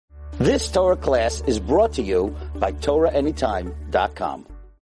This Torah class is brought to you by TorahAnytime.com.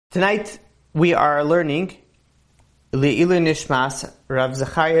 Tonight we are learning Le'ilu Nishmas Rav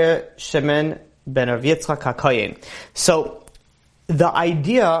Zechariah Shemen ben Rav Yitzchak HaKohen. So the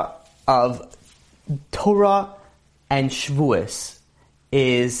idea of Torah and Shavuos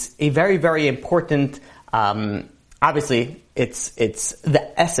is a very, very important. Obviously, it's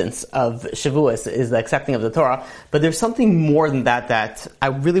the essence of Shavuos is the accepting of the Torah, but there's something more than that I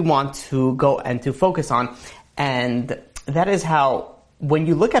really want to go and to focus on, and that is how when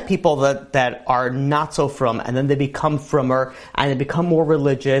you look at people that are not so from, and then they become fromer, and they become more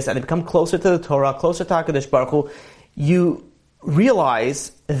religious, and they become closer to the Torah, closer to HaKadosh Baruch Hu, you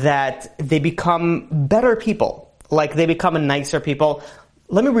realize that they become better people, like they become a nicer people.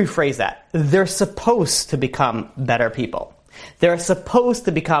 Let me rephrase that. They're supposed to become better people. They're supposed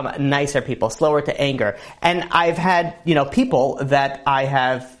to become nicer people, slower to anger. And I've had, people that I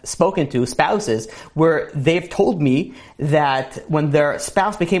have spoken to, spouses, where they've told me that when their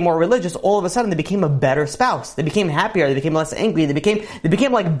spouse became more religious, all of a sudden they became a better spouse. They became happier, they became less angry, they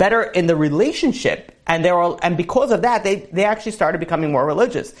became like better in the relationship. And because of that, they actually started becoming more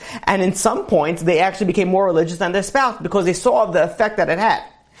religious. And in some points, they actually became more religious than their spouse because they saw the effect that it had.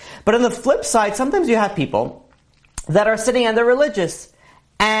 But on the flip side, sometimes you have people that are sitting and they're religious,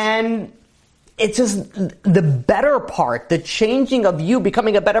 and it's just the better part, the changing of you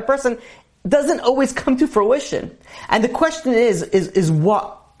becoming a better person, doesn't always come to fruition. And the question is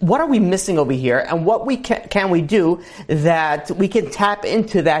what are we missing over here, and what can we do that we can tap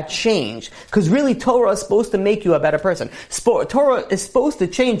into that change? Because really, Torah is supposed to make you a better person. Torah is supposed to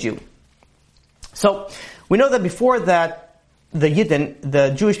change you. So we know that before that, the Yidden,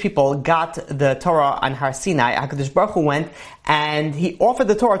 the Jewish people, got the Torah on Har Sinai. HaKadosh Baruch Hu went and he offered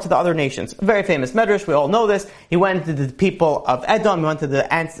the Torah to the other nations. A very famous medrash, we all know this. He went to the people of Edom, he went to the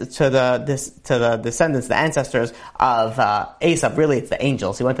descendants, the ancestors of Esav. Really, it's the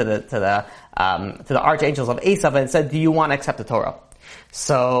angels. He went to the archangels of Esav and said, "Do you want to accept the Torah?"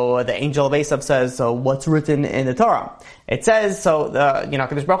 So the angel of Esav says, "So what's written in the Torah?" It says,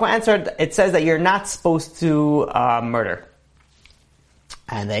 HaKadosh Baruch Hu answered, it says that you're not supposed to murder.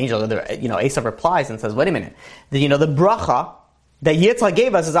 And the angel, Esav replies and says, wait a minute. The bracha that Yitzchak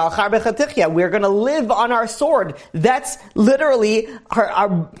gave us is al char bechatichya. We're going to live on our sword. That's literally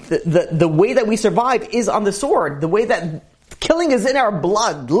the way that we survive is on the sword. The way that killing is in our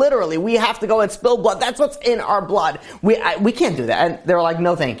blood. Literally, we have to go and spill blood. That's what's in our blood. We can't do that. And they were like,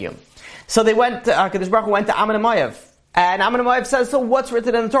 no, thank you. So they went. HaKadosh Baruch Hu went to Ammon and Moav. And Ammon and Moav says, so what's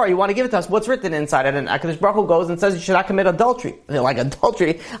written in the Torah? You want to give it to us? What's written inside it? And HaKadosh Baruch Hu goes and says, you should not commit adultery. They're like,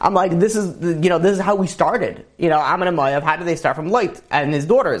 adultery? I'm like, this is how we started. Ammon and Moav, how did they start? From Lot and his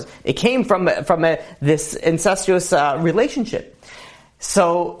daughters. It came from this incestuous relationship.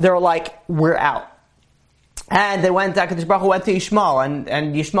 So they were like, we're out. And they went, HaKadosh Baruch Hu went to Yishmael,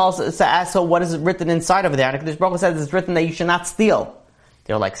 and Yishmael asked, so what is written inside over there? And HaKadosh Baruch Hu says, it's written that you should not steal.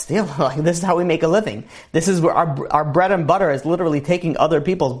 They're like, steal? Like, this is how we make a living. This is where our bread and butter is literally taking other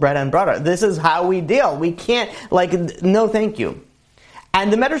people's bread and butter. This is how we deal. We can't, no thank you.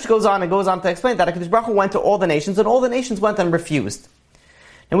 And the Medrash goes on to explain that HaKadosh Baruch Hu went to all the nations, and all the nations went and refused.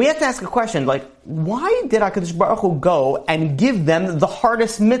 And we have to ask a question, why did HaKadosh Baruch Hu go and give them the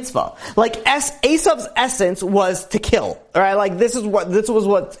hardest mitzvah? Esav's essence was to kill, alright? This was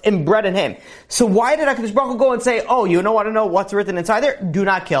what's inbred in him. So why did HaKadosh Baruch Hu go and say, oh, you want to know what's written inside there? Do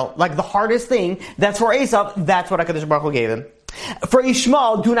not kill. The hardest thing, that's for Esav, that's what HaKadosh Baruch Hu gave him. For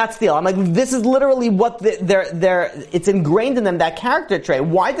Ishmael, do not steal. I'm like, this is literally what it's ingrained in them, that character trait.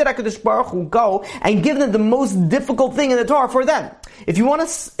 Why did HaKadosh Baruch Hu go and give them the most difficult thing in the Torah for them? If you want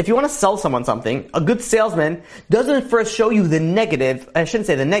to sell someone something, a good salesman doesn't first show you the negative, I shouldn't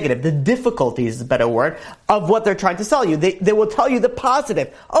say the negative, the difficulties is a better word, of what they're trying to sell you. They will tell you the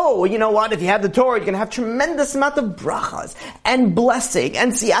positive. Oh, you know what, if you have the Torah, you're going to have tremendous amount of brachas, and blessing,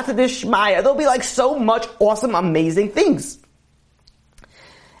 and siyata d'shmaya. There'll be so much awesome, amazing things.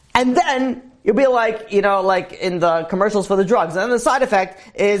 And then, you'll be like in the commercials for the drugs. And then the side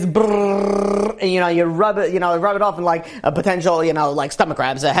effect is brrrr, and you rub it off in a potential, stomach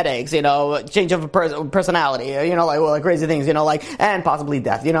cramps, headaches, change of personality, crazy things, and possibly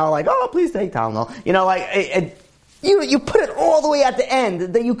death, oh, please take Tylenol, You put it all the way at the end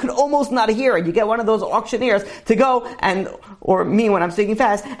that you could almost not hear it. You get one of those auctioneers to go or me when I'm speaking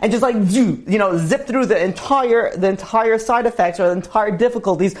fast, and just zip through the entire side effects or the entire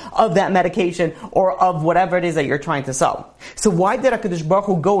difficulties of that medication or of whatever it is that you're trying to sell. So why did HaKadosh Baruch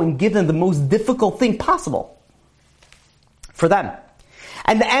Hu go and give them the most difficult thing possible for them?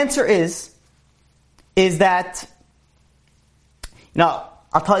 And the answer is that,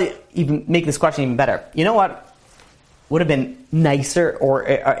 I'll tell you, even make this question even better. You know what would have been nicer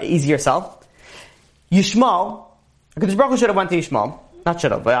or easier self? Yishmael, because Baruch Hu should have went to Yishmael. Not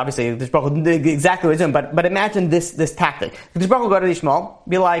should have, but obviously Baruch Hu did exactly what he's doing. But imagine this tactic. Baruch Hu go to Yishmael,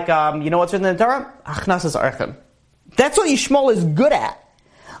 be like, you know what's written in the Torah? Achnasas archim. That's what Yishmael is good at.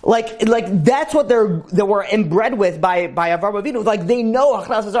 Like that's what they were inbred with by Avraham Avinu. Like they know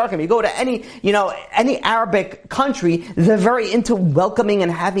Achnasas archim. You go to any Arabic country, they're very into welcoming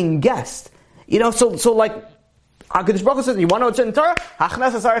and having guests. So like HaKadosh Baruch Hu says, you want to know what's in the Torah?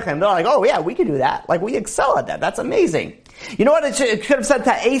 Achnasas archim. They're like, oh yeah, we can do that. Like we excel at that. That's amazing. You know what it should have said to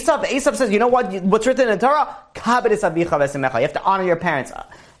Esav? Esav says, you know what's written in the Torah? Kabed es avicha v'esemecha. You have to honor your parents.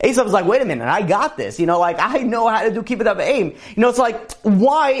 Esav's like, wait a minute, I got this. I know how to do keep it up aim. It's like,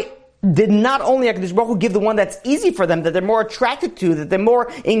 why did not only HaKadosh Baruch Hu give the one that's easy for them, that they're more attracted to, that they're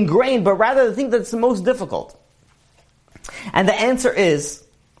more ingrained, but rather the thing that's the most difficult? And the answer is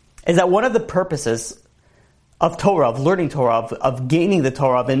that one of the purposes of Torah, of learning Torah, of gaining the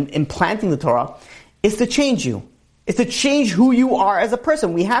Torah, of implanting the Torah, is to change you. It's to change who you are as a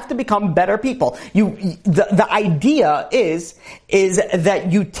person. We have to become better people. The idea is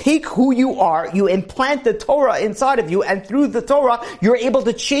that you take who you are, you implant the Torah inside of you, and through the Torah, you're able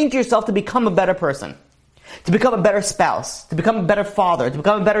to change yourself to become a better person. To become a better spouse, to become a better father, to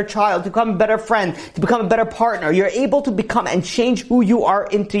become a better child, to become a better friend, to become a better partner. You're able to become and change who you are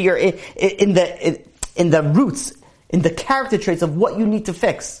into in the roots, in the character traits of what you need to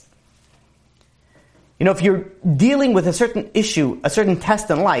fix. If you're dealing with a certain issue, a certain test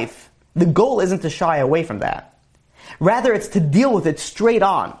in life, the goal isn't to shy away from that. Rather, it's to deal with it straight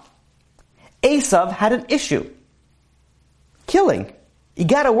on. Esav had an issue. Killing. You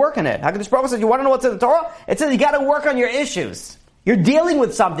gotta work on it. HaKadosh Baruch Hu says, you wanna know what's in the Torah? It says you gotta work on your issues. You're dealing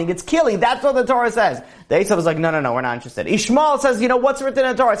with something. It's killing. That's what the Torah says. The Esav was like, no, we're not interested. Ishmael says, what's written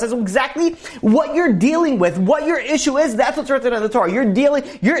in the Torah? It says exactly what you're dealing with, what your issue is. That's what's written in the Torah.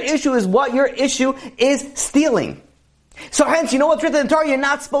 Your issue is what your issue is stealing. So hence, you know what's written in the Torah? You're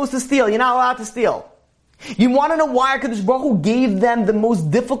not supposed to steal. You're not allowed to steal. You want to know why HaKadosh Baruch Hu gave them the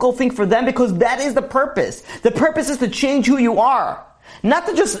most difficult thing for them? Because that is the purpose. The purpose is to change who you are. Not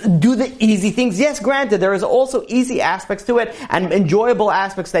to just do the easy things. Yes, granted, there is also easy aspects to it and enjoyable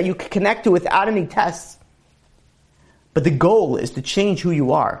aspects that you can connect to without any tests. But the goal is to change who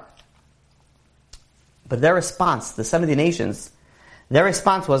you are. But their response, the 70 nations, their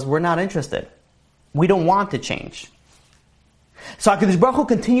response was, we're not interested. We don't want to change. So HaKadosh Baruch Hu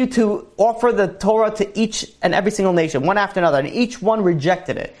continued to offer the Torah to each and every single nation, one after another, and each one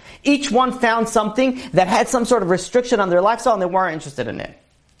rejected it. Each one found something that had some sort of restriction on their lifestyle and they weren't interested in it.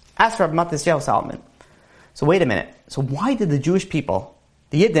 As for Matisyahu Salomon. So wait a minute. So why did the Jewish people,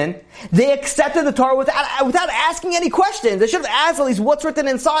 the Yidden, they accepted the Torah without asking any questions? They should have asked at least what's written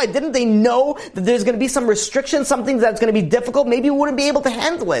inside. Didn't they know that there's going to be some restrictions, something that's going to be difficult? Maybe we wouldn't be able to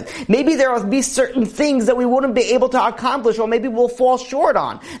handle it. Maybe there will be certain things that we wouldn't be able to accomplish, or maybe we'll fall short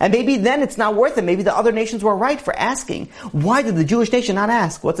on. And maybe then it's not worth it. Maybe the other nations were right for asking. Why did the Jewish nation not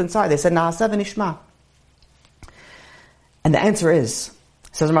ask what's inside? They said, Na'aseh v'nishma. And the answer is,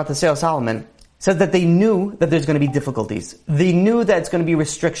 says Matisyahu Salomon, says that they knew that there's going to be difficulties. They knew that it's going to be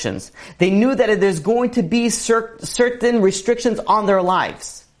restrictions. They knew that there's going to be certain restrictions on their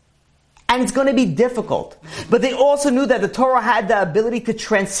lives. And it's going to be difficult. But they also knew that the Torah had the ability to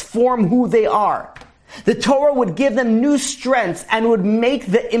transform who they are. The Torah would give them new strengths and would make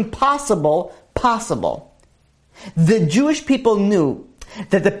the impossible possible. The Jewish people knew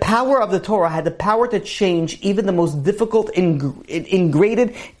that the power of the Torah had the power to change even the most difficult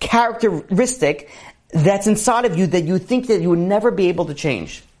ingrained characteristic that's inside of you that you think that you would never be able to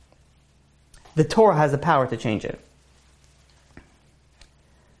change. The Torah has the power to change it.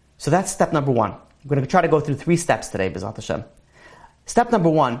 So that's step number one. I'm going to try to go through 3 steps today, B'ezrat Hashem. Step number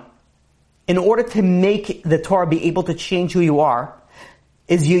 1, in order to make the Torah be able to change who you are,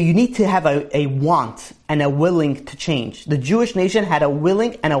 is you need to have a want and a willing to change. The Jewish nation had a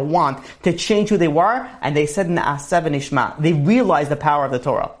willing and a want to change who they were, and they said Na'aseh v'nishma. They realized the power of the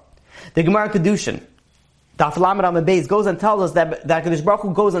Torah. The Gemara Kedushin, Daf Lamed Amud Beis, goes and tells us that HaKadosh Baruch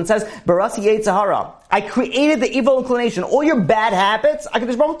Hu goes and says, Barasi Yetzer Hara. I created the evil inclination. All your bad habits,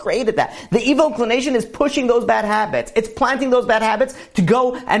 HaKadosh Baruch Hu created that. The evil inclination is pushing those bad habits. It's planting those bad habits to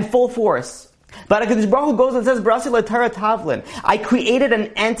go and full force. But HaKadosh Baruch Hu goes and says, Barasi L'Torah Tavlin. I created an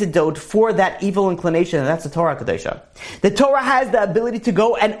antidote for that evil inclination, and that's the Torah Kedosha. The Torah has the ability to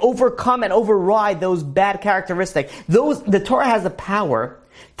go and overcome and override those bad characteristics. The Torah has the power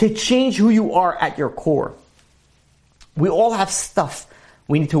to change who you are at your core. We all have stuff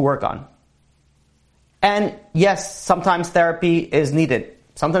we need to work on. And yes, sometimes therapy is needed.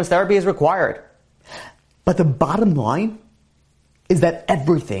 Sometimes therapy is required. But the bottom line is that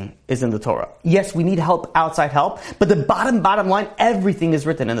everything is in the Torah. Yes, we need help, outside help, but the bottom line, everything is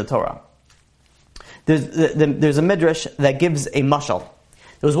written in the Torah. There's a midrash that gives a mashal.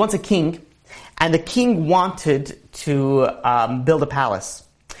 There was once a king, and the king wanted to build a palace.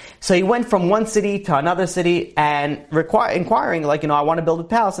 So he went from one city to another city and inquiring, like, I want to build a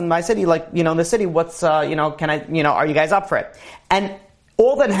palace in my city, like, in the city, what's, are you guys up for it? And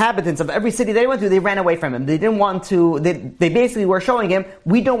all the inhabitants of every city they went to, they ran away from him. They didn't want to, they basically were showing him,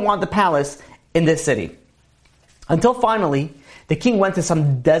 we don't want the palace in this city. Until finally, the king went to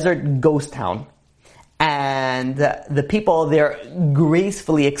some desert ghost town. And the people there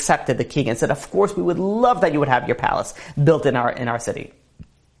gracefully accepted the king and said, of course, we would love that you would have your palace built in our city.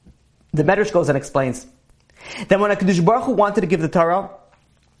 The Medrash goes and explains that when HaKadosh Baruch Hu wanted to give the Torah,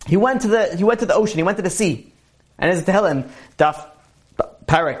 he went to the ocean, he went to the sea. And as Tehillim, Kuf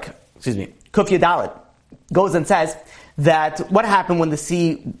Yudalet, goes and says that what happened when the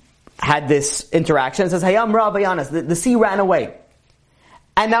sea had this interaction? It says, Hayam Ra Vayanas, the sea ran away.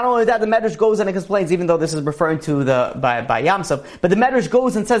 And not only that, the Medrash goes and explains, even though this is referring to by Yamsov, but the Medrash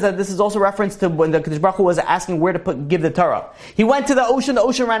goes and says that this is also reference to when the Kadosh Baruch Hu was asking where to give the Torah. He went to the ocean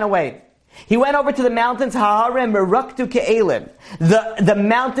ran away. He went over to the mountains, Haharim Meraktu Ke'elim. The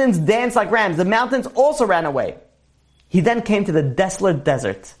mountains danced like rams. The mountains also ran away. He then came to the desolate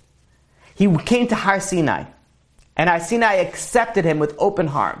desert. He came to Har Sinai. And Har Sinai accepted him with open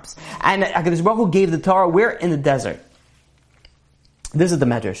arms. And HaKadosh Baruch Hu gave the Torah. We're in the desert. This is the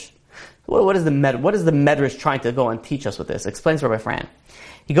Medrash. What is the Medrash trying to go and teach us with this? Explains Rabbi Fran.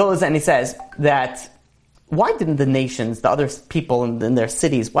 He goes and he says that why didn't the nations, the other people in their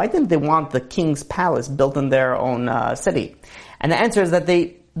cities, why didn't they want the king's palace built in their own city? And the answer is that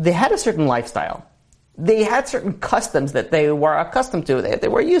they had a certain lifestyle. They had certain customs that they were accustomed to, they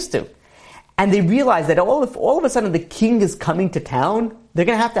were used to. And they realized that all of a sudden the king is coming to town, they're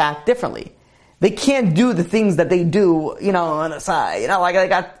going to have to act differently. They can't do the things that they do, on the side. Like they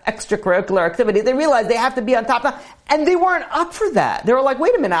got extracurricular activity. They realized they have to be on top of that. And they weren't up for that. They were like,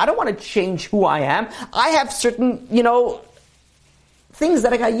 wait a minute, I don't want to change who I am. I have certain, things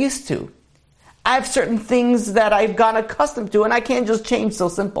that I got used to. I have certain things that I've gotten accustomed to, and I can't just change so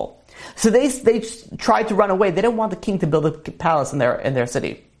simple. So they tried to run away. They didn't want the king to build a palace in their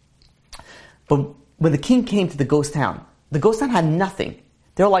city. But when the king came to the ghost town had nothing.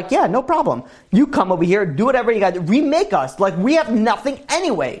 They're like, yeah, no problem. You come over here, do whatever you got to remake us. Like, we have nothing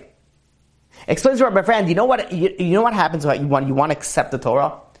anyway. Explains to Rabbi Fran, you know what happens when you want to accept the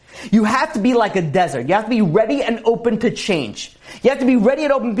Torah? You have to be like a desert. You have to be ready and open to change. You have to be ready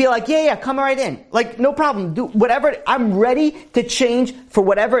and open and be like, yeah, come right in. Like, no problem. Do whatever. I'm ready to change for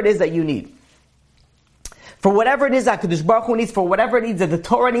whatever it is that you need. For whatever it is that HaKadosh Baruch Hu needs, for whatever it needs that the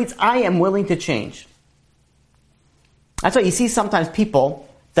Torah needs, I am willing to change. That's why you see sometimes people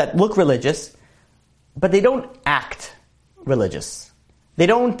that look religious, but they don't act religious. They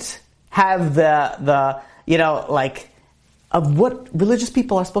don't have of what religious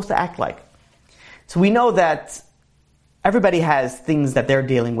people are supposed to act like. So we know that everybody has things that they're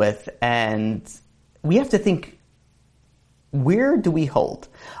dealing with, and we have to think, where do we hold?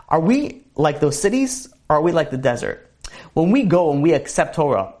 Are we like those cities, or are we like the desert? When we go and we accept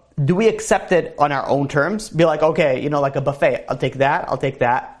Torah, do we accept it on our own terms? Be like, okay, like a buffet. I'll take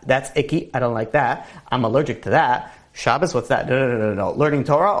that. That's icky. I don't like that. I'm allergic to that. Shabbos, what's that? No. Learning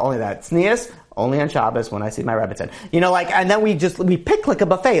Torah, only that. Tznius, only on Shabbos when I see my Rebbetzin. And then we pick like a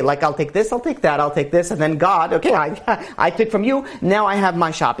buffet. Like, I'll take this, I'll take that, I'll take this, and then God, okay, I pick from you. Now I have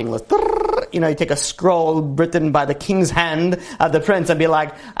my shopping list. You take a scroll written by the king's hand of the prince and be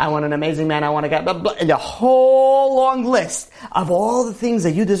like, I want an amazing man, I want to get blah, blah, and a whole long list of all the things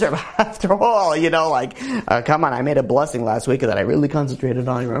that you deserve. After all, come on, I made a blessing last week that I really concentrated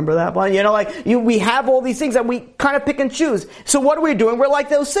on. You remember that one? We have all these things and we kind of pick and choose. So what are we doing? We're like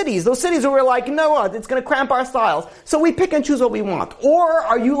those cities where we're like, you know what, it's going to cramp our styles. So we pick and choose what we want. Or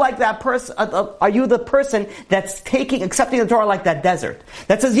are you like that person, are you the person that's accepting the Torah like that desert?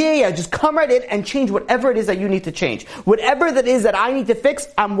 That says, yeah, just come right in and change whatever it is that you need to change. Whatever that is that I need to fix,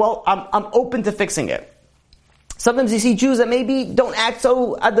 I'm open to fixing it. Sometimes you see Jews that maybe don't act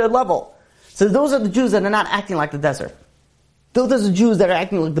so at their level. So those are the Jews that are not acting like the desert. Those are the Jews that are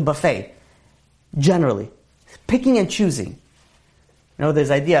acting like the buffet. Generally. Picking and choosing.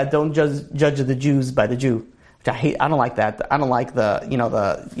 There's idea, don't judge the Jews by the Jew. Which I hate. I don't like that. I don't like that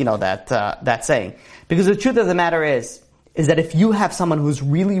saying. Because the truth of the matter is that if you have someone who's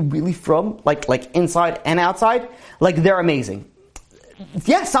really, really from, like inside and outside, like they're amazing.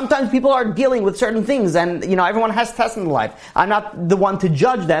 yes, sometimes people are dealing with certain things, and everyone has tests in life. I'm not the one to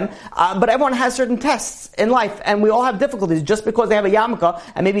judge them, but everyone has certain tests in life, and we all have difficulties. Just because they have a yarmulke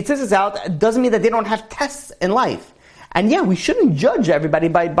and maybe tzitzis out doesn't mean that they don't have tests in life. And yeah, we shouldn't judge everybody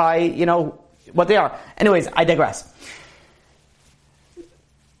by what they are. Anyways, I digress.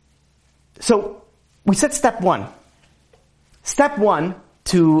 So we said step one. Step one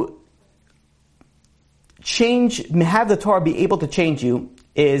to have the Torah be able to change you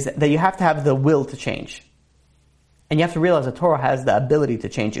is that you have to have the will to change. And you have to realize the Torah has the ability to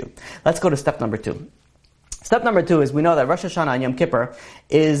change you. Let's go to step number 2. Step number 2 is we know that Rosh Hashanah and Yom Kippur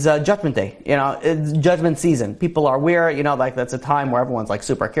is Judgment Day. It's Judgment season. People are aware, that's a time where everyone's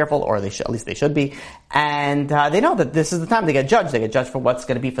super careful, or at least they should be. And they know that this is the time they get judged. They get judged for what's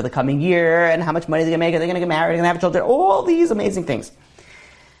going to be for the coming year, and how much money they're going to make, are they going to get married, they're going to have children, all these amazing things.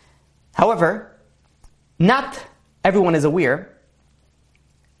 However, not everyone is aware,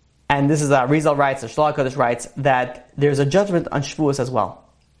 and this is Rizal writes, the Shlach Kodesh writes, that there's a judgment on Shavuos as well.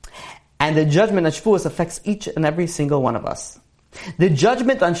 And the judgment on Shavuos affects each and every single one of us. The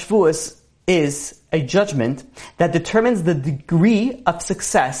judgment on Shavuos is a judgment that determines the degree of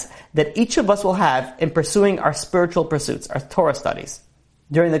success that each of us will have in pursuing our spiritual pursuits, our Torah studies,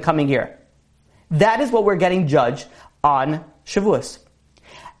 during the coming year. That is what we're getting judged on Shavuos.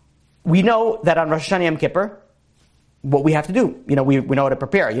 We know that on Rosh Hashanah Yom Kippur, what we have to do, we know how to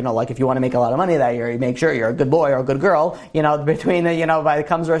prepare. If you want to make a lot of money that year, you make sure you're a good boy or a good girl. Between by the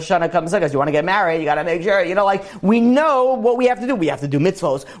comes Rosh Hashanah, comes Sukkot, you want to get married, you got to make sure. We know what we have to do. We have to do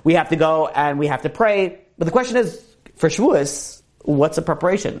mitzvos. We have to go and we have to pray. But the question is, for Shavuos, what's the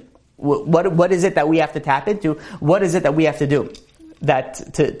preparation? What is it that we have to tap into? What is it that we have to do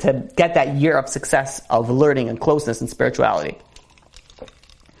to get that year of success of learning and closeness and spirituality?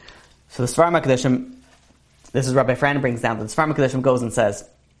 So the Sfarim HaKadoshim, this is Rabbi Fran brings down, the Sfarim HaKadoshim goes and says,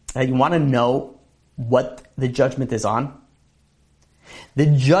 you want to know what the judgment is on? The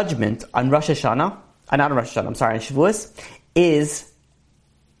judgment on Rosh Hashanah, not on Rosh Hashanah, I'm sorry, on Shavuos, is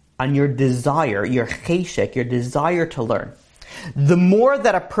on your desire, your cheshek, your desire to learn. The more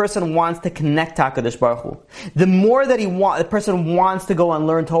that a person wants to connect to HaKadosh Baruch Hu, the more that the person wants to go and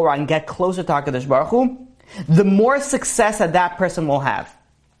learn Torah and get closer to HaKadosh Baruch Hu, the more success that person will have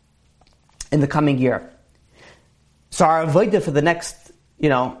in the coming year. So our avodah for the next,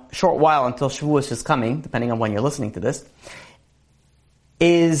 short while until Shavuos is coming, depending on when you're listening to this,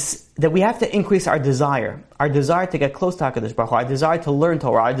 is that we have to increase our desire to get close to HaKadosh Baruch Hu, our desire to learn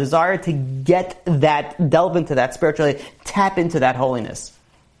Torah, our desire to delve into that spiritually, tap into that holiness.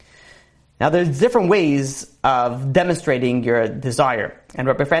 Now there's different ways of demonstrating your desire. And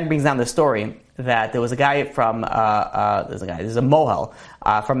Rabbi Fran brings down the story that there was a guy from, there's a mohel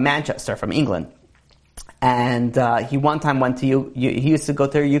from Manchester, from England. And he one time went to he used to go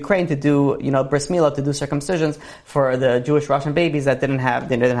to Ukraine to do bris milah, to do circumcisions for the Jewish Russian babies that didn't have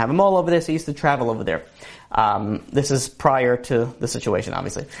a mole over there, so he used to travel over there. This is prior to the situation,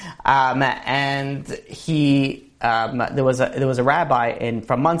 obviously. And he there was a rabbi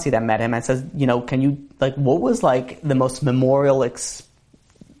from Muncie that met him and says, can you what was the most memorial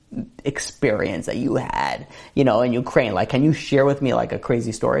experience that you had, in Ukraine? Can you share with me a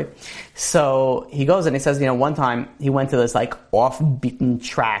crazy story? So he goes and he says, one time he went to this off-beaten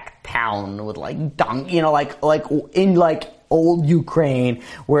track town with in old Ukraine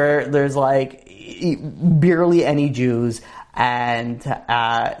where there's barely any Jews. And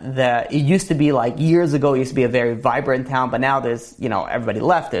it used to be years ago, it used to be a very vibrant town, but now there's everybody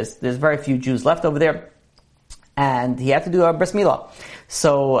left. There's very few Jews left over there. And he had to do a bris milah.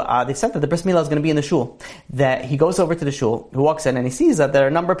 So they said that the bris milah is going to be in the shul. That he goes over to the shul, he walks in, and he sees that there are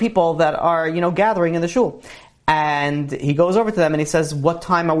a number of people that are gathering in the shul. And he goes over to them and he says, "What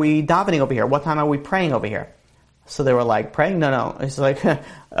time are we davening over here? What time are we praying over here?" So they were like, "Praying? No." He's like,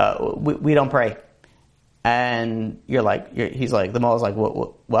 we don't pray." And he's like, the mullah is like,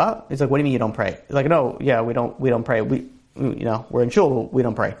 what? He's like, "What do you mean you don't pray?" He's like, "No, yeah, we don't pray. We're in shul, we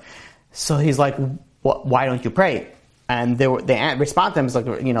don't pray." So he's like, "Why don't you pray?" And they respond to him,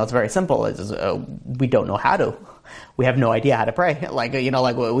 it's very simple. We don't know how to. We have no idea how to pray. We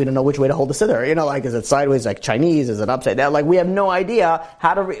don't know which way to hold the siddur. Is it sideways like Chinese? Is it upside down? We have no idea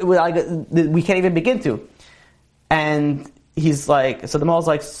how to, we can't even begin to. And he's like, so the mullah's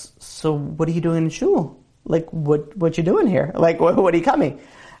like, "So what are you doing in shul? What you doing here? What are you coming?"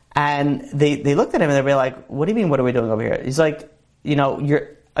 And they looked at him and they were like, "What do you mean, what are we doing over here?" He's like,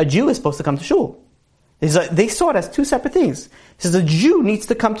 a Jew is supposed to come to shul. He's like, they saw it as two separate things. He says, a Jew needs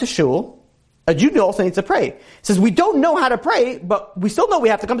to come to shul. A Jew also needs to pray. He says, we don't know how to pray, but we still know we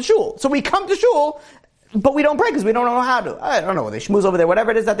have to come to shul. So we come to shul but we don't pray because we don't know how to. I don't know, they schmooze over there,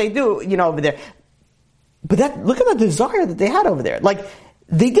 whatever it is that they do, over there. But look at the desire that they had over there. Like,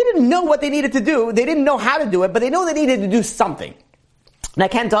 they didn't know what they needed to do. They didn't know how to do it, but they know they needed to do something. And I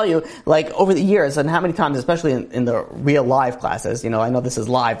can't tell you, like, over the years, and how many times, especially in the real live classes, I know this is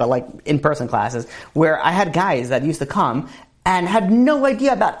live, but like in-person classes, where I had guys that used to come and had no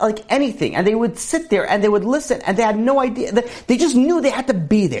idea about, like, anything. And they would sit there and they would listen and they had no idea. They just knew they had to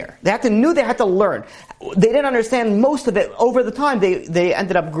be there. Knew they had to learn. They didn't understand most of it. Over the time, they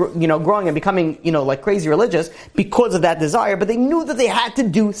ended up, growing and becoming, like crazy religious because of that desire, but they knew that they had to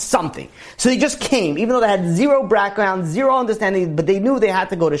do something. So they just came, even though they had zero background, zero understanding, but they knew they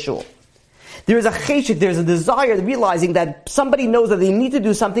had to go to shul. There's a cheshik, there's a desire, realizing that somebody knows that they need to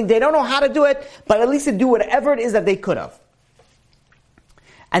do something. They don't know how to do it, but at least to do whatever it is that they could have.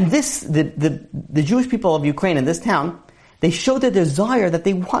 And the Jewish people of Ukraine in this town, they showed their desire that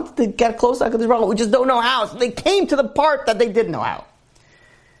they wanted to get close to HaKadosh Baruch Hu. We just don't know how. So they came to the part that they did know how.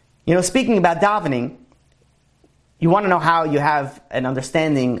 Speaking about davening, you want to know how you have an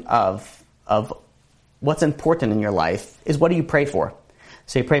understanding of what's important in your life, is what do you pray for?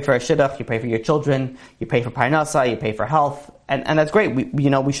 So you pray for a shidduch, you pray for your children, you pray for parnasa, you pray for health, and that's great.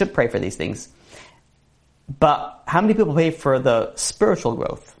 We should pray for these things. But how many people pray for the spiritual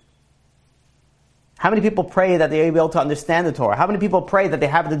growth? How many people pray that they're able to understand the Torah? How many people pray that they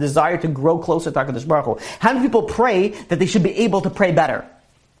have the desire to grow closer to HaKadosh Baruch Hu? How many people pray that they should be able to pray better?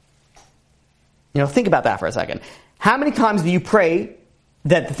 Think about that for a second. How many times do you pray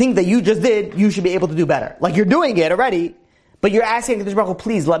that the thing that you just did, you should be able to do better? Like, you're doing it already, but you're asking HaKadosh Baruch Hu,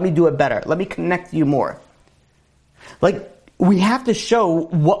 please let me do it better. Let me connect to you more. Like, we have to show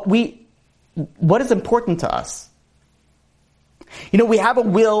what is important to us. We have a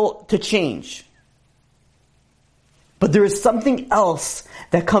will to change. But there is something else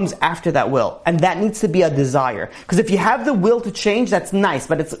that comes after that will. And that needs to be a desire. Because if you have the will to change, that's nice,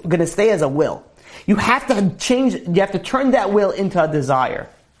 but it's going to stay as a will. You have to change, you have to turn that will into a desire.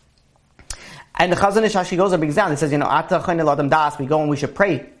 And the Chazon Ish actually goes and brings down, he says, Ata chayne l'adam das, we go and we should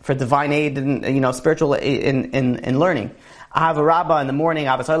pray for divine aid and, spiritual aid in learning. I have a rabbah in the morning,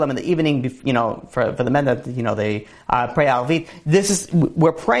 I have a solam in the evening, for the men that, they pray alvit.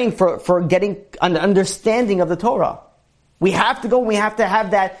 We're praying for getting an understanding of the Torah. We have to go, we have to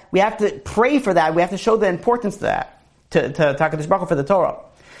have that, we have to pray for that, we have to show the importance to that, to HaKadosh Baruch Hu for the Torah.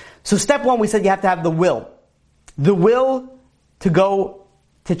 So step one, we said you have to have the will. The will to go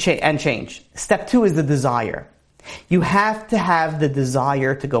to change. Step two is the desire. You have to have the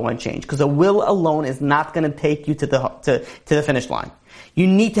desire to go and change, because the will alone is not going to take you to the finish line. You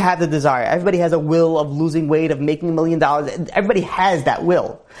need to have the desire. Everybody has a will of losing weight, of making $1 million. Everybody has that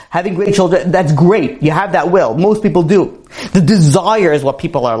will. Having great children, that's great. You have that will. Most people do. The desire is what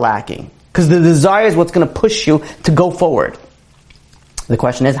people are lacking, because the desire is what's going to push you to go forward. The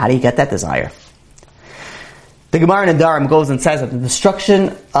question is, how do you get that desire? The Gemara in Nedarim goes and says that the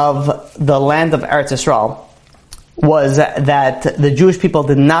destruction of the land of Eretz Yisrael was that the Jewish people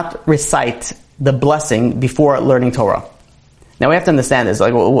did not recite the blessing before learning Torah. Now we have to understand this.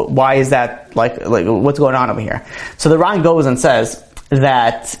 Like, why is that? Like what's going on over here? So the Ran goes and says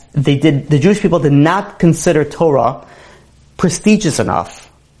that the Jewish people did not consider Torah prestigious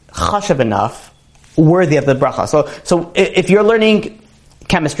enough, chashav enough, worthy of the bracha. So if you're learning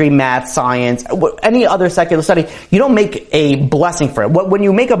chemistry, math, science, any other secular study, you don't make a blessing for it. When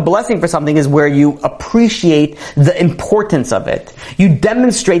you make a blessing for something is where you appreciate the importance of it. You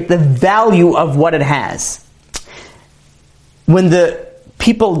demonstrate the value of what it has. When the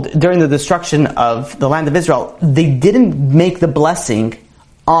people, during the destruction of the land of Israel, they didn't make the blessing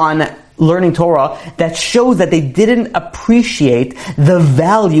on learning Torah, that shows that they didn't appreciate the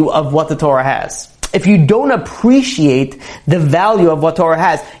value of what the Torah has. If you don't appreciate the value of what Torah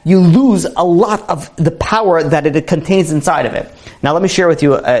has, you lose a lot of the power that it contains inside of it. Now let me share with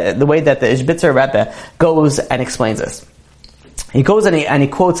you the way that the Ishbitzer Rebbe goes and explains this. He goes and he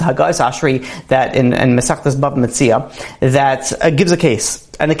quotes Hagais Ashri that in Mesachtas Bava Metzia that gives a case.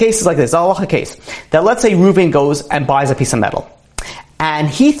 And the case is like this, a halacha case. That let's say Reuven goes and buys a piece of metal. And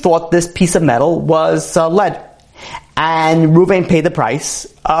he thought this piece of metal was lead. And Reuven paid the price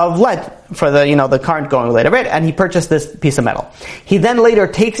of lead for the current going later, right? And he purchased this piece of metal. He then later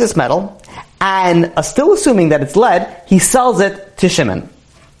takes this metal and, still assuming that it's lead, he sells it to Shimon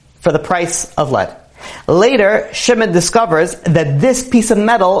for the price of lead. Later, Shimon discovers that this piece of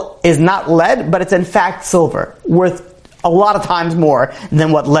metal is not lead, but it's in fact silver, worth a lot of times more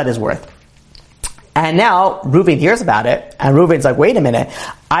than what lead is worth. And now Reuven hears about it, and Reuven's like, wait a minute,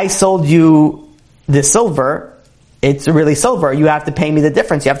 I sold you this silver it's really silver. You have to pay me the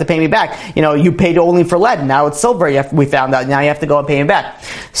difference. You have to pay me back. You paid only for lead. Now it's silver. We found out. Now you have to go and pay me back.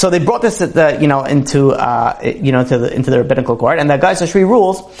 So they brought this into the rabbinical court. And the Geis HaShri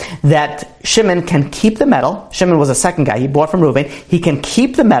rules that Shimon can keep the metal. Shimon was a second guy. He bought from Reuven. He can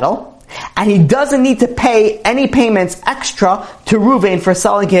keep the metal. And he doesn't need to pay any payments extra to Reuven for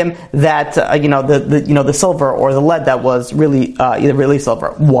selling him that, the silver or the lead that was really silver.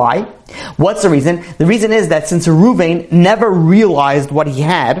 Why? What's the reason? The reason is that since Reuven never realized what he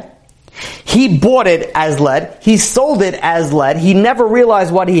had, he bought it as lead, he sold it as lead, he never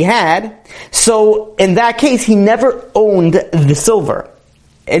realized what he had, so in that case, he never owned the silver.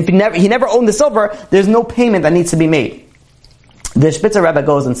 If he never owned the silver, there's no payment that needs to be made. The Spitzer Rebbe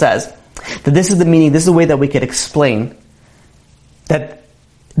goes and says that this is the meaning, this is the way that we could explain that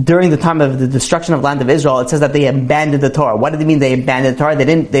during the time of the destruction of the land of Israel, it says that they abandoned the Torah. What did it mean they abandoned the Torah? They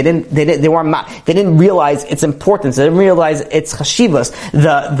didn't realize its importance. They didn't realize its chashivas.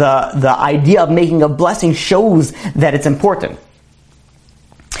 The idea of making a blessing shows that it's important.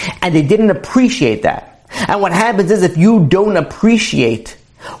 And they didn't appreciate that. And what happens is if you don't appreciate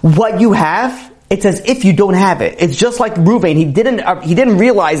what you have, it's as if you don't have it. It's just like Reuven. He didn't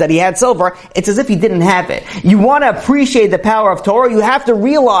realize that he had silver. It's as if he didn't have it. You want to appreciate the power of Torah, you have to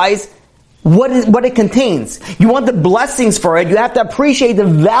realize what it contains. You want the blessings for it, you have to appreciate the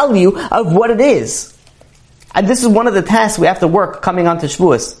value of what it is. And this is one of the tasks we have to work coming on to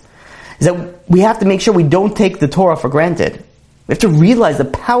Shavuos, is that we have to make sure we don't take the Torah for granted. We have to realize the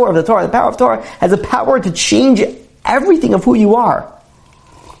power of the Torah. The power of Torah has the power to change everything of who you are.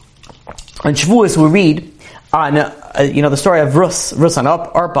 On Shavuos, we read on the story of Rus and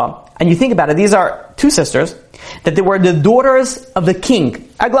Orpah, and you think about it. These are two sisters that they were the daughters of the king.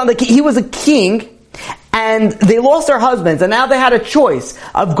 Eglon, he was a king, and they lost their husbands, and now they had a choice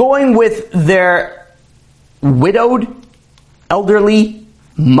of going with their widowed, elderly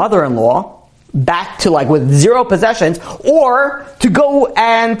mother-in-law back to with zero possessions, or to go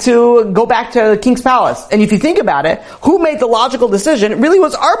back to the king's palace. And if you think about it, who made the logical decision? It really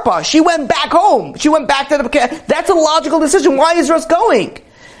was Orpah. She went back home. She went back to that's a logical decision. Why is Rus going?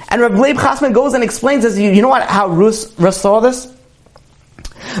 And Rav Leib Chasman goes and explains this. You know how Rus saw this?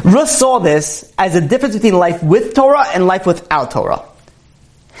 Rus saw this as a difference between life with Torah and life without Torah.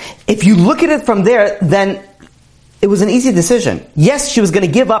 If you look at it from there, then it was an easy decision. Yes, she was going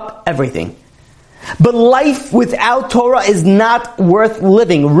to give up everything. But life without Torah is not worth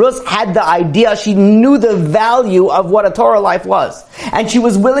living. Rus had the idea, she knew the value of what a Torah life was. And she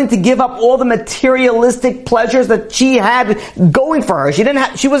was willing to give up all the materialistic pleasures that she had going for her.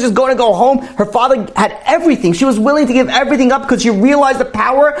 She was just going to go home. Her father had everything. She was willing to give everything up because she realized the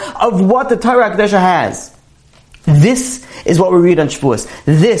power of what the Torah Kedusha has. This is what we read on Shavuos.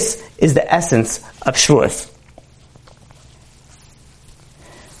 This is the essence of Shavuos.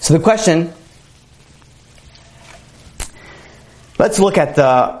 So the question, let's look at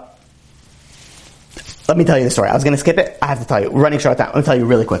let me tell you the story. I was going to skip it. I have to tell you. We're running short time. I'm going to tell you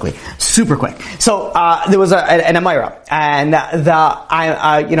really quickly. Super quick. So, there was an Amira. And the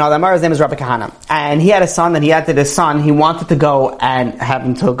Amira's name is Rabbi Kahana. And he had a son, and he wanted to go and have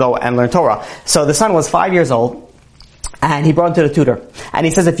him to go and learn Torah. So the son was 5 years old. And he brought him to the tutor. And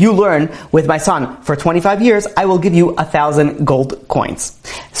he says, if you learn with my son for 25 years, I will give you 1,000 gold coins.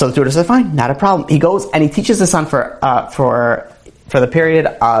 So the tutor said, fine, not a problem. He goes and he teaches his son for the period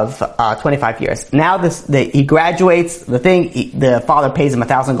of 25 years. Now he graduates the father pays him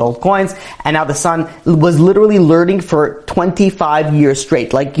 1,000 gold coins, and now the son was literally learning for 25 years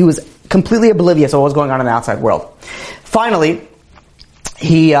straight. Like he was completely oblivious of what was going on in the outside world. Finally,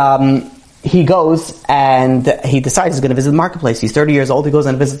 he goes and he decides he's going to visit the marketplace. He's 30 years old. He goes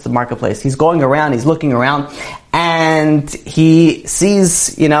and visits the marketplace. He's going around. He's looking around, and he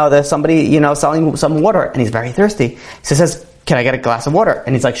sees, there's somebody, selling some water, and he's very thirsty. So he says, "Can I get a glass of water?"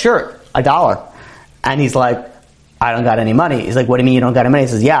 And he's like, "Sure, $1." And he's like, "I don't got any money." He's like, "What do you mean you don't got any money?" He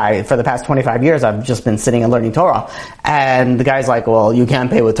says, "Yeah, for the past 25 years, I've just been sitting and learning Torah." And the guy's like, "Well, you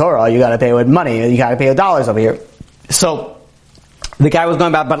can't pay with Torah. You got to pay with money. You got to pay with dollars over here." So the guy was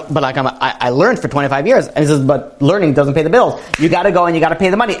going back, but I learned for 25 years. And he says, "But learning doesn't pay the bills. You got to go and you got to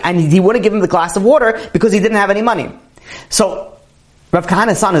pay the money." And he wouldn't give him the glass of water because he didn't have any money. So Rav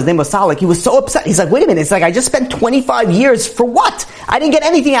Kahana's son, his name was Salik, he was so upset. He's like, "Wait a minute, it's like I just spent 25 years for what? I didn't get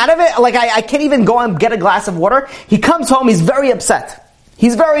anything out of it. Like I can't even go and get a glass of water." He comes home, he's very upset.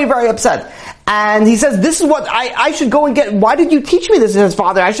 He's very, very upset. And he says, "This is what I should go and get. Why did you teach me this?" His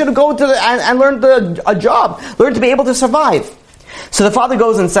father, "I should have gone and learned a job, learned to be able to survive." So the father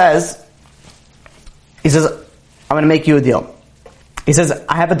goes and says, "I'm going to make you a deal." He says,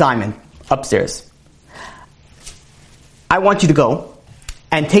 "I have a diamond upstairs. I want you to go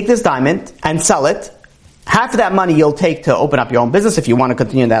and take this diamond and sell it. Half of that money you'll take to open up your own business if you want to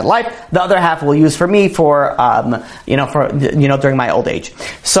continue that life. The other half we'll use for me for during my old age.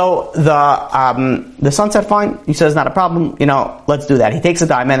 So the son said, fine. He says, not a problem. Let's do that. He takes a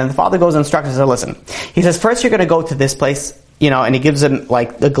diamond, and the father goes and instructs and says, listen. He says, first you're going to go to this place, and he gives him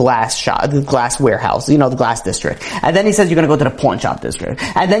like the glass shop, the glass warehouse, the glass district. And then he says you're going to go to the pawn shop district.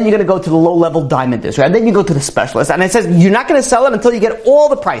 And then you're going to go to the low-level diamond district. And then you go to the specialist. And it says you're not going to sell it until you get all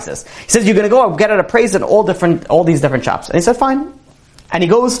the prices. He says you're going to go and get it appraised in all these different shops. And he said, fine. And he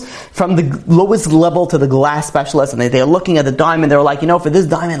goes from the lowest level to the glass specialist, and they're looking at the diamond. They're like, for this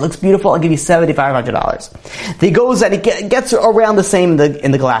diamond, it looks beautiful. I'll give you $7,500. He goes and he gets around the same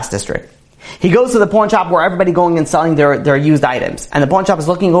in the glass district. He goes to the pawn shop where everybody going and selling their used items. And the pawn shop is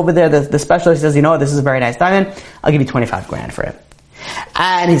looking over there. The specialist says, this is a very nice diamond. I'll give you $25,000 for it.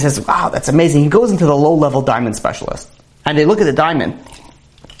 And he says, wow, that's amazing. He goes into the low-level diamond specialist. And they look at the diamond.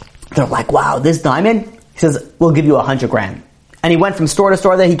 They're like, wow, this diamond? He says, we'll give you $100,000. And he went from store to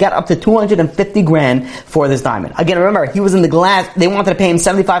store there. He got up to $250,000 for this diamond. Again, remember, he was in the glass. They wanted to pay him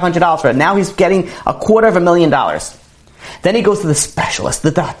 $7,500 for it. Now he's getting $250,000. Then he goes to the specialist,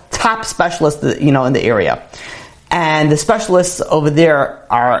 the top specialist, in the area. And the specialists over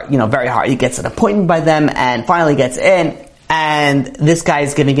there are, very hard. He gets an appointment by them and finally gets in. And this guy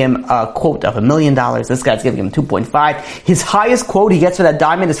is giving him a quote of $1 million. This guy's giving him 2.5. His highest quote he gets for that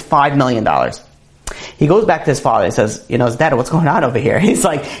diamond is $5 million. He goes back to his father and says, Dad, what's going on over here? He's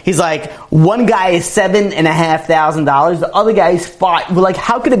like, one guy is $7,500. The other guy is $5,000. We're like,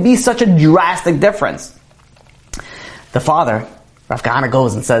 how could it be such a drastic difference? The father, Rav Kahana,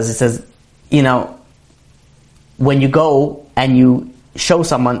 goes and says, when you go and you show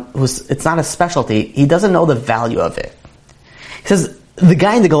someone it's not a specialty, he doesn't know the value of it. He says, the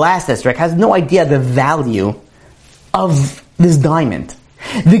guy in the glass district has no idea the value of this diamond.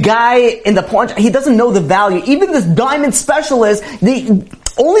 The guy in the pawn shop, he doesn't know the value. Even this diamond specialist,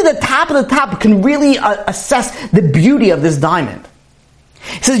 only the top of the top can really assess the beauty of this diamond.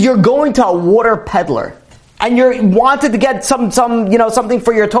 He says, you're going to a water peddler. And you wanted to get something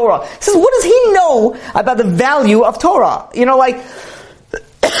for your Torah. He says, what does he know about the value of Torah? It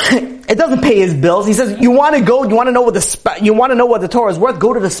doesn't pay his bills. He says, you want to know what the Torah is worth?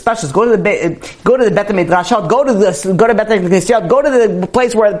 Go to the specialist. Go to the Bet Midrashot. Go to Bet Knesset. Go to the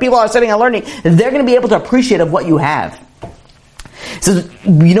place where the people are sitting and learning. They're going to be able to appreciate of what you have. He says,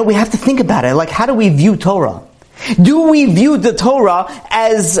 we have to think about it. Like, how do we view Torah? Do we view the Torah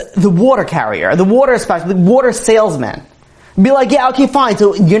as the water carrier, the water specialist, the water salesman? Be like, yeah, okay, fine,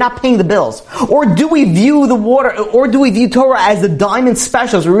 so you're not paying the bills. Or do we view Torah as the diamond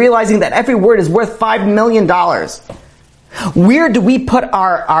specialist, realizing that every word is worth $5 million? Where do we put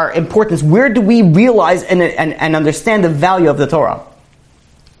our importance? Where do we realize and understand the value of the Torah?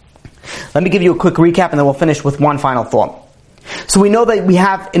 Let me give you a quick recap and then we'll finish with one final thought. So we know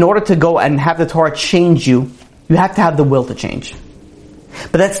that in order to go and have the Torah change you, you have to have the will to change.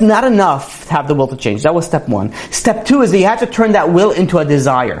 But that's not enough to have the will to change. That was step one. Step two is that you have to turn that will into a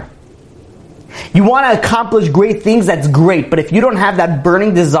desire. You want to accomplish great things, that's great. But if you don't have that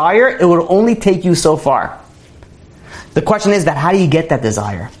burning desire, it will only take you so far. The question is that how do you get that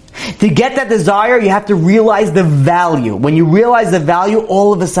desire? To get that desire, you have to realize the value. When you realize the value,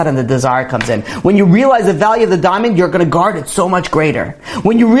 all of a sudden the desire comes in. When you realize the value of the diamond, you're going to guard it so much greater.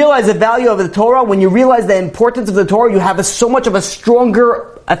 When you realize the value of the Torah, when you realize the importance of the Torah, you have so much of a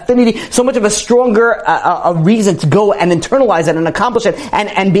stronger affinity, so much of a stronger a reason to go and internalize it and accomplish it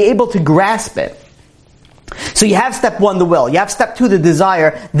and be able to grasp it. So you have step one, the will. You have step two, the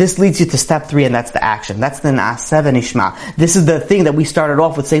desire. This leads you to step three, and that's the action. That's the na'aseh v'nishma. This is the thing that we started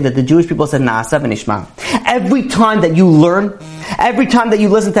off with saying that the Jewish people said na'aseh v'nishma. Every time that you learn, every time that you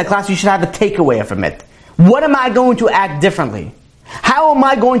listen to a class, you should have a takeaway from it. What am I going to act differently? How am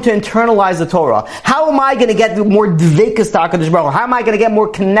I going to internalize the Torah? How am I going to get more dveikus to HaKadosh Baruch Hu? How am I going to get more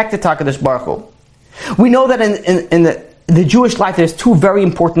connected to HaKadosh Baruch Hu? We know that in the Jewish life, there's two very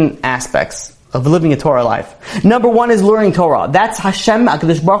important aspects of living a Torah life. Number one is learning Torah. That's Hashem,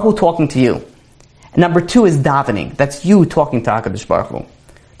 HaKadosh Baruch Hu, talking to you. And number two is davening. That's you talking to HaKadosh Baruch Hu.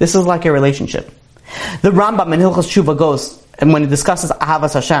 This is like a relationship. The Rambam in Hilchos Tshuva goes, and when he discusses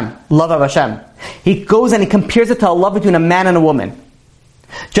Ahavas Hashem, love of Hashem, he goes and he compares it to a love between a man and a woman.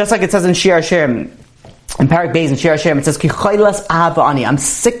 Just like it says in Shir Hashem, in Parak Beis in Shir Hashem, it says, Ki chaylas ahava ani. I'm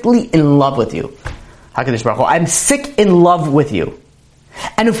sickly in love with you. HaKadosh Baruch Hu. I'm sick in love with you.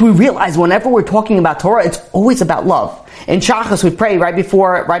 And if we realize whenever we're talking about Torah, it's always about love. In Shachas, we pray right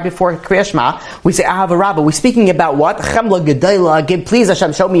before Kriya Shema, we say Ahava Rabbah. We're speaking about what? Chemla Gedayla, give, please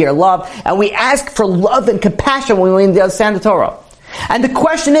Hashem, show me your love. And we ask for love and compassion when we understand the Torah. And the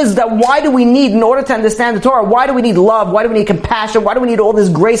question is that why do we need, in order to understand the Torah, why do we need love? Why do we need compassion? Why do we need all this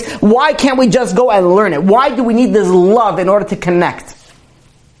grace? Why can't we just go and learn it? Why do we need this love in order to connect?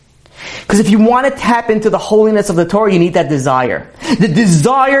 Because if you want to tap into the holiness of the Torah, you need that desire. The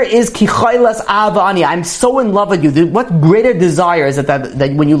desire is ki chaylas avani. I'm so in love with you. What greater desire is it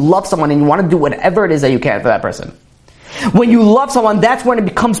that when you love someone and you want to do whatever it is that you can for that person? When you love someone, that's when it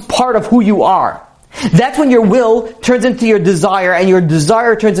becomes part of who you are. That's when your will turns into your desire, and your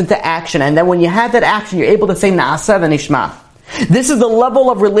desire turns into action. And then when you have that action, you're able to say Na'aseh v'nishma. This is the level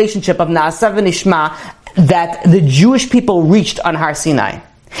of relationship of Na'aseh v'nishma that the Jewish people reached on Har Sinai.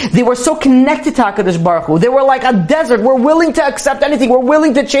 They were so connected to HaKadosh Baruch Hu. They were like a desert. We're willing to accept anything. We're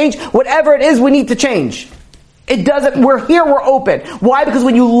willing to change whatever it is we need to change. It doesn't, we're here, we're open. Why? Because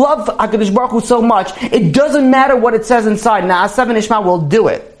when you love HaKadosh Baruch Hu so much, it doesn't matter what it says inside. Na'aseh v'nishma will do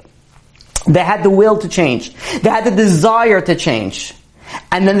it. They had the will to change. They had the desire to change.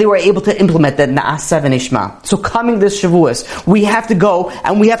 And then they were able to implement that Na'aseh v'nishma. So coming this Shavuos, we have to go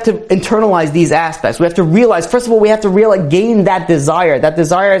and we have to internalize these aspects. We have to realize, first of all, we have to gain that desire. That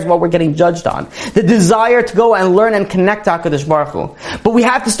desire is what we're getting judged on. The desire to go and learn and connect to HaKadosh Baruch Hu. But we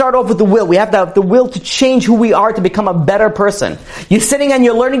have to start off with the will. We have to have the will to change who we are to become a better person. You're sitting and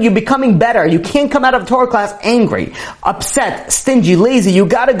you're learning, you're becoming better. You can't come out of Torah class angry, upset, stingy, lazy. You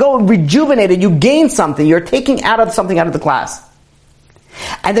gotta go rejuvenated. You gain something. You're taking something out of the class.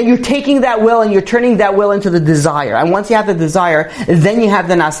 And then you're taking that will and you're turning that will into the desire. And once you have the desire, then you have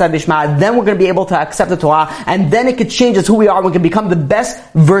the Na'aseh v'nishma. Then we're going to be able to accept the Torah. And then it could change us who we are. We can become the best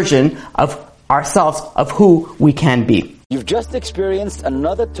version of ourselves, of who we can be. You've just experienced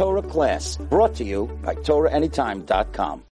another Torah class brought to you by TorahAnytime.com.